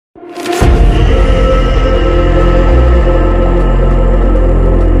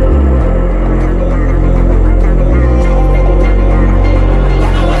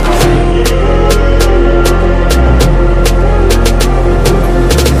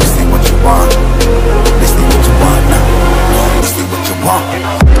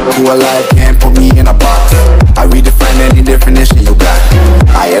alive, can't put me in a box. I redefine any definition you got.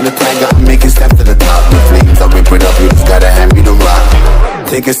 I am the tiger, I'm making steps to the top. The flames, I whip it up, you just gotta hand me the rock.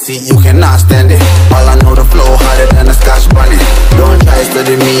 Take a seat, you cannot stand it. All I know, the flow harder than a Scotch bunny. Don't try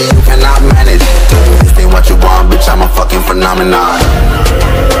study me, you cannot manage. This ain't what you want, bitch, I'm a fucking phenomenon.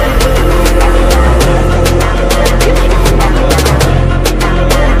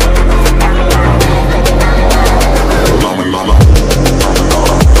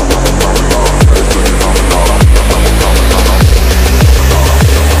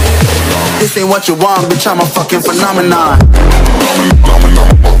 This ain't what you want, bitch, I'm a fucking phenomenon.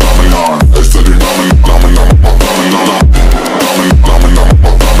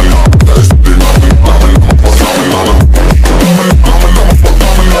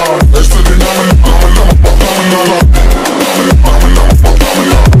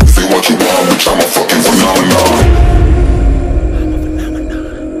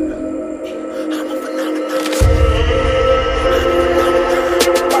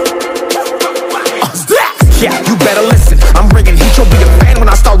 Yeah, you better listen. I'm bringing heat, you'll be a fan when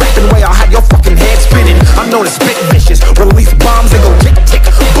I start rapping. Way I'll have your fucking head spinning. I'm known as spit vicious. Release bombs and go tick tick.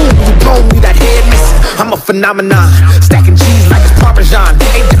 Boom, you blow me that head missing. I'm a phenomenon. Stacking cheese like it's Parmesan.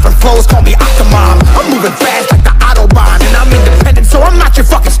 8 different flows, call me Octomom. I'm moving fast like the Autobahn. And I'm independent, so I'm not your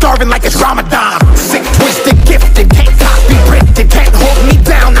fucking starving like it's Ramadan. Sick, twisted, gifted. Can't copy, printed. Can't hold me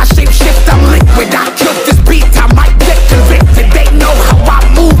down. I shape shift, I'm liquid. I killed this beat, I might get convicted. They know how I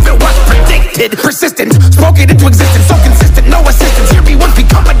move, it was predicted. Persistent, spoken into existence, so consistent, no assistance. Hear me once,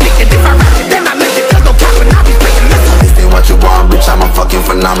 become addicted. If I rap it, then I live it. There's no cap when I be freaking listen. This ain't what you want, bitch, I'm a fucking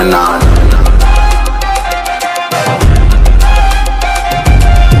phenomenon.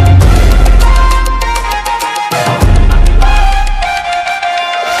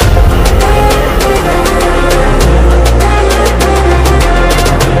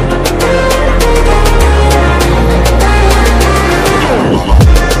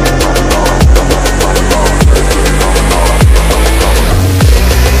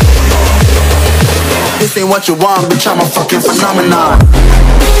 This ain't what you want, bitch, I'm a fucking phenomenon.